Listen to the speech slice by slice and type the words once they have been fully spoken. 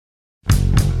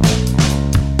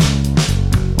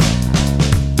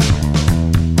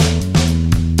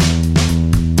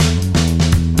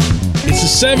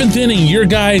Seventh inning, your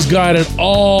guys got it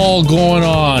all going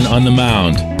on the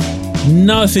mound.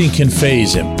 Nothing can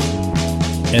faze him.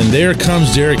 And there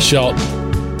comes Derek Shelton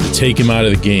to take him out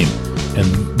of the game.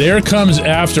 And there comes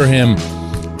after him,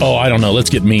 I don't know,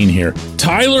 let's get mean here.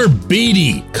 Tyler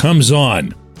Beede comes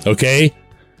on, okay?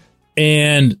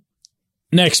 And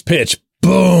next pitch,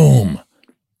 boom.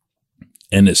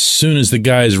 And as soon as the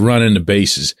guy's running the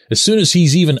bases, as soon as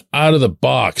he's even out of the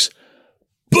box,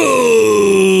 boo!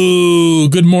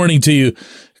 Good morning to you.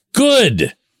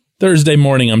 Good Thursday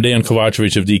morning. I'm Dan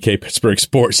Kovacevic of DK Pittsburgh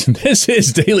Sports, and this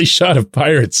is Daily Shot of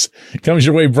Pirates. It comes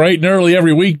your way bright and early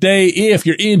every weekday. If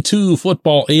you're into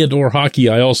football and or hockey,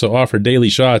 I also offer daily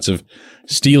shots of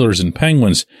Steelers and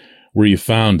Penguins where you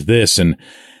found this. And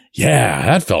yeah,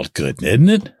 that felt good, didn't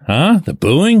it? Huh? The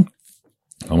booing?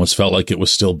 Almost felt like it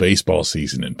was still baseball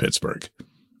season in Pittsburgh.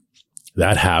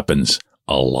 That happens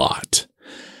a lot.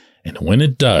 And when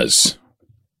it does,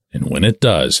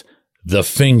 the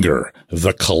finger,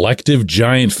 the collective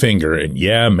giant finger, and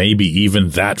yeah, maybe even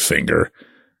that finger,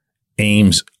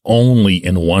 aims only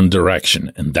in one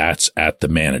direction, and that's at the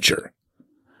manager.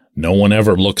 No one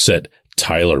ever looks at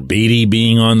Tyler Beede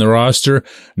being on the roster.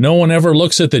 No one ever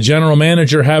looks at the general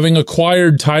manager having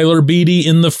acquired Tyler Beede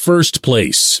in the first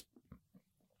place.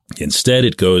 Instead,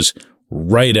 it goes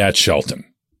right at Shelton.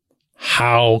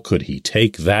 How could he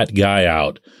take that guy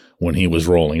out when he was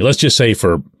rolling? Let's just say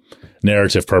for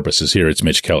narrative purposes here, it's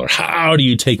Mitch Keller. How do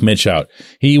you take Mitch out?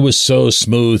 He was so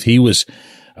smooth. He was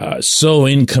so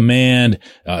in command,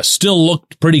 still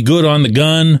looked pretty good on the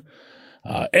gun.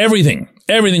 Everything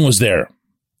was there.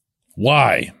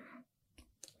 Why?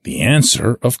 The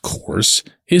answer, of course,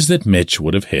 is that Mitch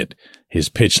would have hit his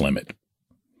pitch limit.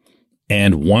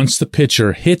 And once the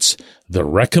pitcher hits the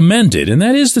recommended, and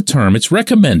that is the term, it's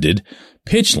recommended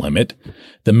pitch limit,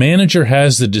 the manager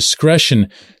has the discretion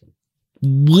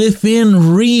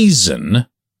within reason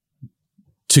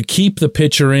to keep the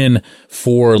pitcher in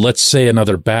for, let's say,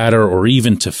 another batter or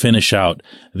even to finish out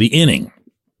the inning.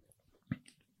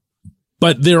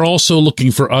 But they're also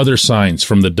looking for other signs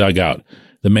from the dugout.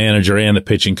 The manager and the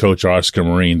pitching coach, Oscar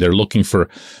Marin, they're looking for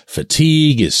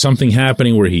fatigue. Is something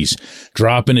happening where he's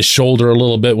dropping his shoulder a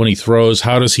little bit when he throws?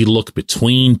 How does he look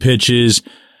between pitches?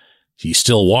 He's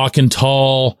still walking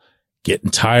tall,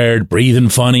 getting tired, breathing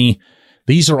funny.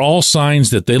 These are all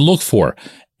signs that they look for.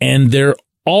 And they're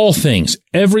all things,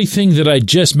 everything that I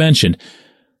just mentioned,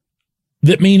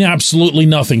 that mean absolutely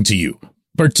nothing to you,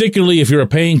 particularly if you're a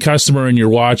paying customer and you're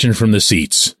watching from the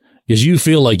seats. Because you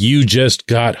feel like you just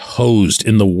got hosed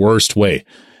in the worst way.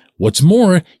 What's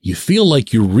more, you feel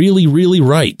like you're really, really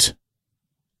right.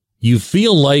 You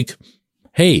feel like,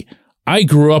 hey, I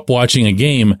grew up watching a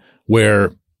game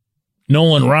where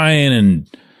Nolan Ryan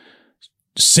and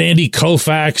Sandy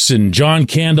Koufax and John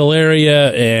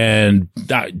Candelaria and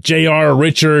J.R.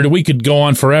 Richard, we could go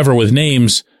on forever with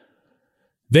names.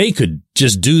 They could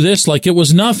just do this like it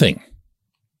was nothing.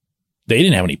 They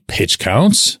didn't have any pitch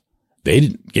counts. They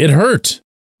didn't get hurt.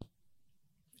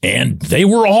 And they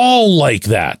were all like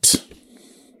that,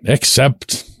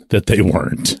 except that they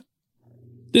weren't.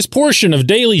 This portion of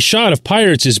Daily Shot of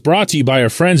Pirates is brought to you by our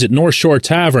friends at North Shore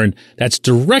Tavern that's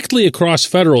directly across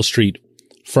Federal Street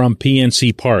from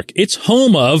PNC Park. It's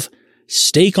home of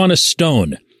Steak on a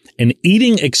Stone, an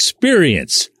eating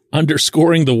experience,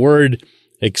 underscoring the word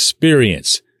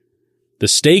experience. The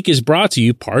steak is brought to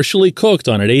you partially cooked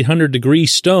on an 800-degree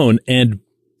stone, and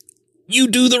you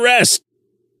do the rest.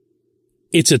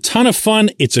 It's a ton of fun,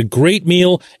 it's a great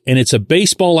meal, and it's a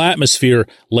baseball atmosphere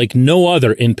like no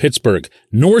other in Pittsburgh.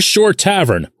 North Shore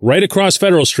Tavern, right across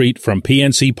Federal Street from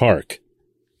PNC Park.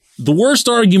 The worst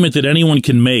argument that anyone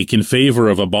can make in favor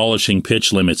of abolishing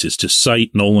pitch limits is to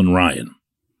cite Nolan Ryan.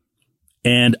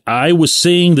 And I was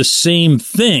saying the same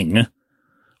thing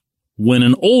when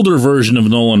an older version of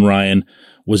Nolan Ryan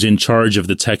was in charge of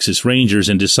the Texas Rangers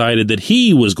and decided that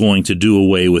he was going to do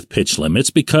away with pitch limits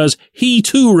because he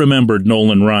too remembered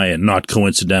Nolan Ryan, not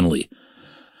coincidentally.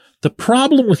 The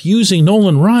problem with using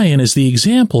Nolan Ryan as the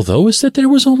example, though, is that there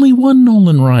was only one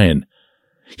Nolan Ryan.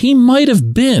 He might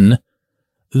have been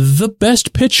the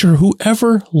best pitcher who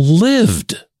ever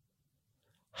lived.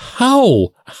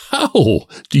 How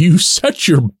do you set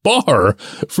your bar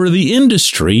for the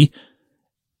industry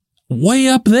way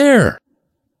up there?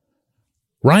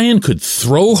 Ryan could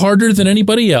throw harder than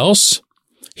anybody else.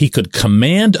 He could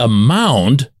command a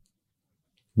mound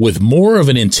with more of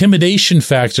an intimidation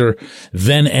factor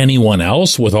than anyone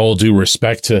else, with all due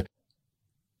respect to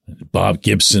Bob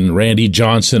Gibson, Randy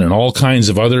Johnson, and all kinds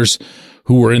of others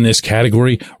who were in this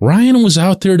category. Ryan was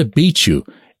out there to beat you.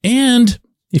 And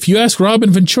If you ask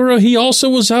Robin Ventura, he also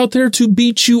was out there to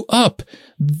beat you up.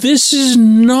 This is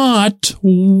not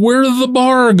where the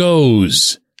bar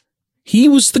goes. He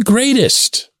was the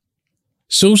greatest.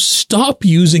 So stop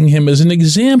using him as an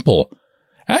example.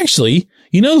 Actually,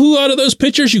 you know who out of those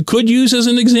pitchers you could use as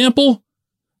an example?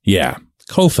 Yeah,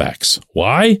 Koufax.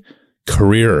 Why?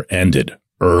 Career ended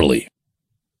early.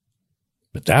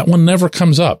 But that one never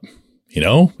comes up.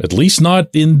 At least not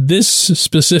in this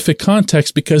specific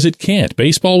context, because it can't.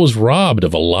 Baseball was robbed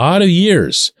of a lot of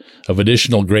years of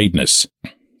additional greatness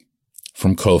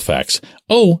from Koufax.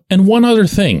 Oh, and one other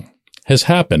thing has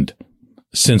happened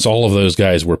since all of those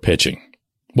guys were pitching.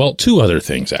 Well, two other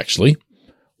things, actually.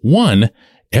 One,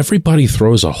 everybody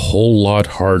throws a whole lot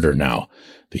harder now.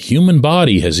 The human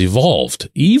body has evolved,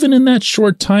 even in that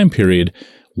short time period,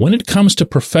 when it comes to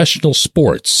professional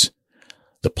sports.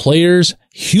 The players,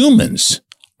 humans,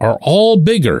 are all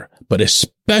bigger, but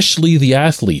especially the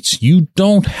athletes. You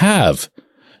don't have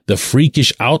the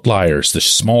freakish outliers, the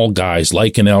small guys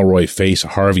like an Elroy Face,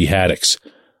 Harvey Haddix.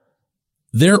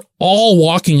 They're all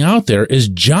walking out there as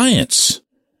giants.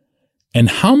 And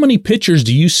how many pitchers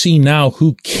do you see now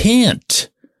who can't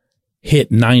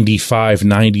hit 95,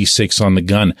 96 on the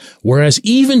gun? Whereas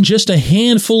even just a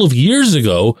handful of years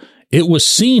ago, it was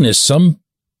seen as some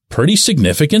pretty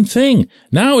significant thing.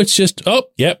 Now it's just,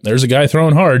 there's a guy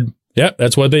throwing hard. Yep,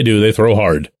 that's what they do. They throw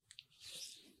hard.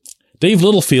 Dave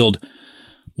Littlefield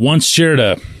once shared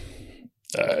a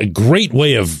great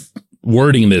way of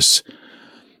wording this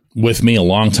with me a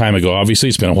long time ago. Obviously,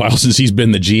 it's been a while since he's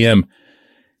been the GM.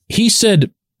 He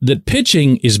said that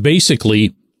pitching is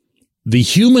basically the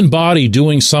human body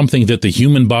doing something that the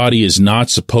human body is not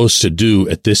supposed to do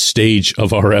at this stage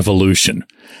of our evolution.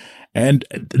 And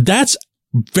that's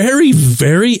very,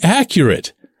 very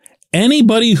accurate.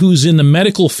 Anybody who's in the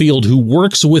medical field who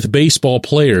works with baseball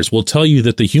players will tell you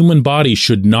that the human body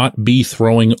should not be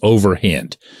throwing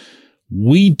overhand.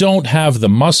 We don't have the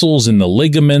muscles and the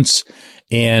ligaments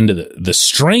and the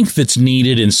strength that's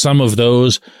needed in some of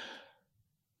those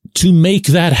to make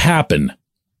that happen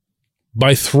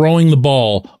by throwing the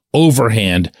ball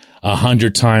overhand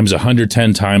 100 times,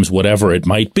 110 times, whatever it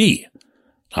might be.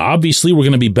 Obviously, we're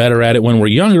going to be better at it when we're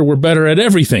younger. We're better at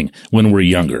everything when we're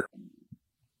younger.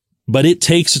 But it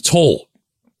takes a toll.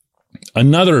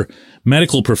 Another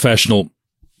medical professional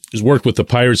who's worked with the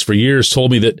Pirates for years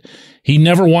told me that he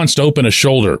never wants to open a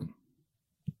shoulder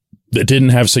that didn't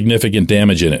have significant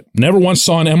damage in it. Never once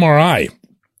saw an MRI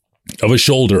of a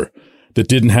shoulder that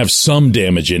didn't have some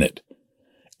damage in it.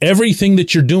 Everything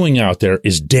that you're doing out there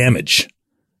is damage.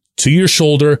 To your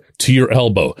shoulder, to your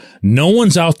elbow. No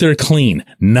one's out there clean,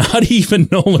 not even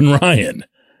Nolan Ryan.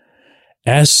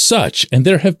 As such, and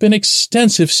there have been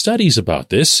extensive studies about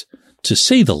this, to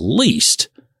say the least,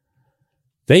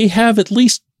 they have at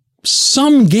least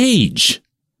some gauge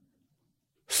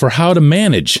for how to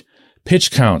manage pitch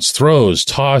counts, throws,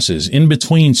 tosses, in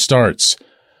between starts.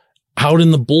 Out in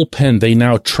the bullpen, they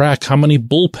now track how many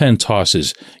bullpen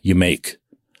tosses you make.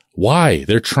 Why?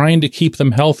 They're trying to keep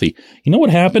them healthy. You know what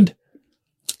happened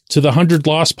to the 100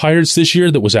 lost Pirates this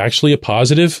year that was actually a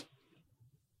positive?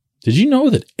 Did you know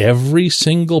that every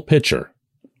single pitcher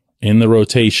in the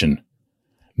rotation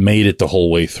made it the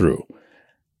whole way through?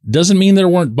 Doesn't mean there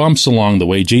weren't bumps along the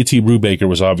way. JT Brubaker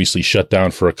was obviously shut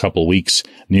down for a couple weeks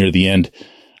near the end.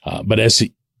 But as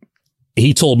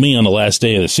he told me on the last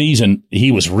day of the season,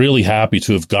 he was really happy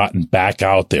to have gotten back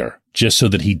out there just so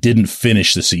that he didn't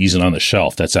finish the season on the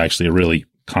shelf. That's actually a really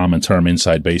common term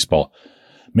inside baseball.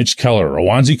 Mitch Keller,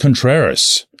 Roansy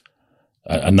Contreras,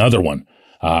 another one.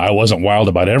 I wasn't wild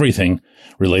about everything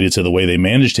related to the way they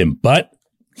managed him, but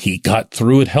he got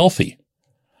through it healthy.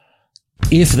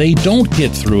 If they don't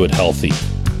get through it healthy,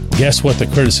 guess what the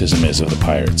criticism is of the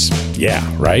Pirates? Yeah,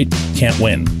 right? Can't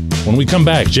win. When we come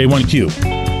back,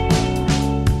 J1Q.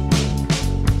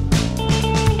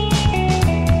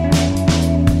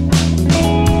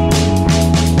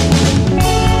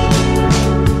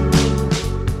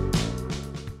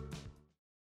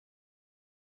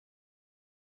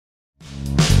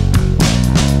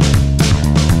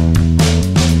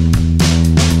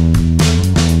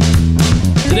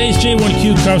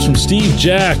 J1Q comes from Steve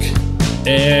Jack,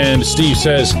 and Steve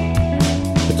says,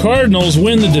 the Cardinals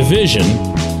win the division,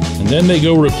 and then they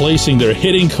go replacing their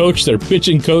hitting coach, their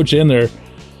pitching coach, and their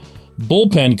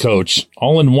bullpen coach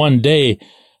all in one day.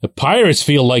 The Pirates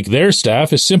feel like their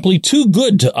staff is simply too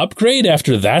good to upgrade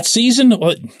after that season.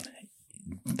 Well,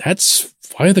 that's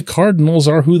why the Cardinals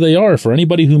are who they are. For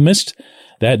anybody who missed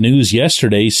that news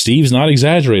yesterday, Steve's not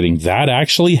exaggerating. That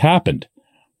actually happened.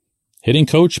 Hitting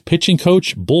coach, pitching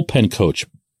coach, bullpen coach.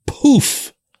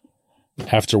 Poof.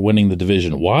 after winning the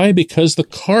division. Why? Because the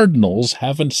Cardinals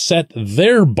haven't set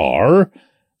their bar,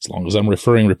 as long as I'm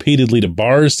referring repeatedly to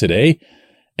bars today,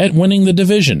 at winning the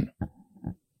division.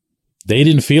 They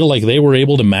didn't feel like they were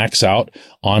able to max out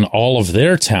on all of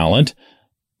their talent,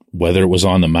 whether it was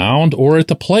on the mound or at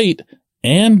the plate,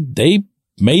 and they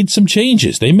made some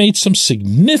changes. They made some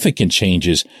significant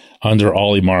changes under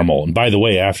Ollie Marmol. And by the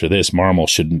way, after this, Marmol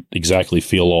shouldn't exactly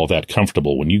feel all that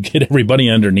comfortable. When you get everybody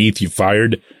underneath you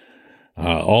fired,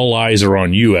 all eyes are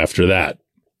on you after that.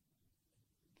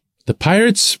 The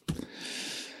Pirates,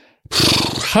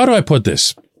 how do I put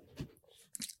this?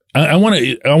 I want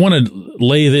to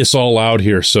lay this all out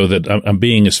here so that I'm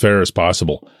being as fair as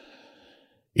possible.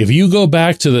 If you go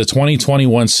back to the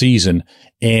 2021 season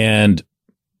and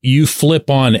you flip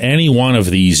on any one of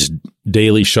these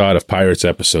Daily Shot of Pirates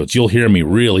episodes, you'll hear me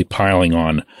really piling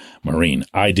on Marine.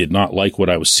 I did not like what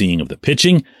I was seeing of the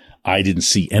pitching. I didn't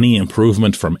see any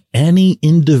improvement from any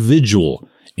individual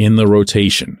in the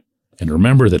rotation. And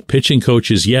remember that pitching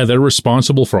coaches, yeah, they're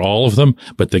responsible for all of them,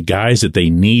 but the guys that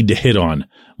they need to hit on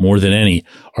more than any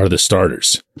are the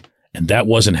starters. And that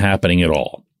wasn't happening at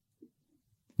all.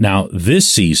 Now, this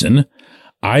season,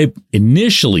 I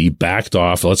initially backed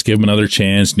off. Let's give him another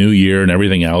chance, new year and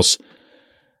everything else.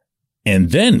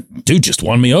 And then, dude just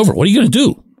won me over. What are you going to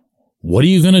do? What are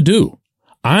you going to do?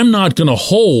 I'm not going to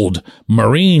hold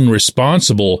Marine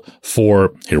responsible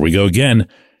for, here we go again,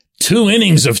 2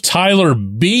 innings of Tyler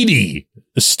Beede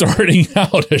starting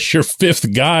out as your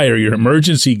 5th guy or your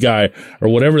emergency guy or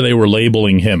whatever they were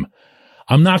labeling him.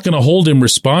 I'm not going to hold him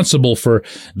responsible for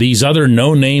these other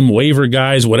no-name waiver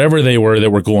guys, whatever they were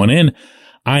that were going in.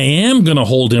 I am going to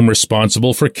hold him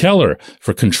responsible for Keller,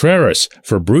 for Contreras,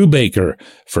 for Brubaker,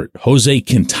 for Jose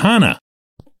Quintana.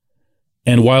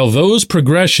 And while those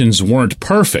progressions weren't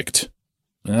perfect,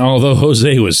 although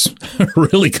Jose was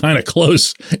really kind of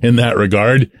close in that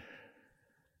regard,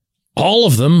 all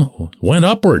of them went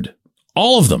upward.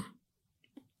 All of them.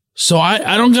 So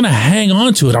I'm going to hang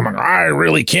on to it. I'm like, I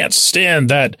really can't stand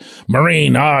that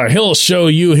Marine. He'll show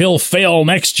you he'll fail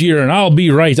next year and I'll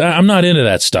be right. I'm not into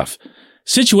that stuff.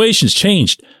 Situations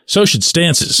changed. So should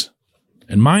stances.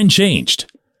 And mine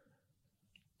changed.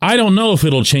 I don't know if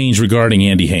it'll change regarding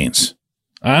Andy Haynes.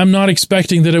 I'm not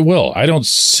expecting that it will. I don't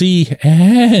see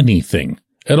anything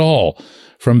at all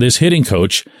from this hitting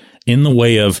coach in the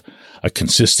way of a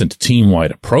consistent team-wide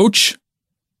approach,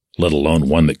 let alone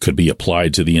one that could be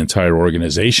applied to the entire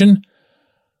organization.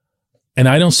 And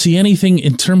I don't see anything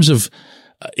in terms of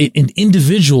an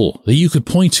individual that you could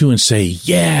point to and say,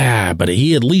 yeah, but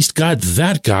he at least got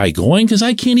that guy going, because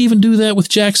I can't even do that with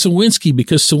Jack Suwinski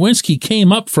because Suwinski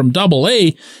came up from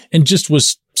Double-A and just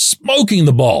was smoking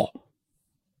the ball.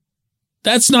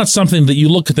 That's not something that you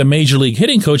look at the major league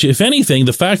hitting coach. If anything,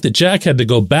 the fact that Jack had to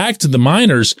go back to the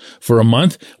minors for a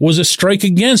month was a strike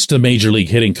against the major league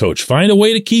hitting coach. Find a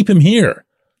way to keep him here.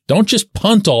 Don't just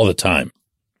punt all the time.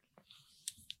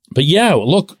 But yeah,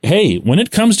 look, hey, when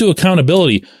it comes to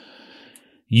accountability,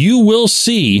 you will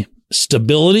see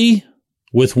stability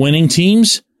with winning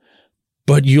teams,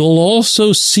 but you'll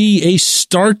also see a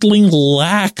startling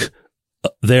lack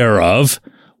thereof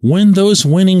when those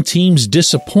winning teams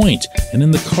disappoint. And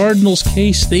in the Cardinals'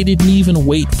 case, they didn't even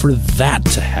wait for that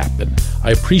to happen.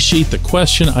 I appreciate the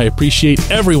question. I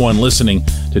appreciate everyone listening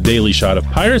to Daily Shot of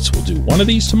Pirates. We'll do one of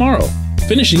these tomorrow.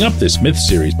 Finishing up this Myth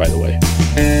series, by the way.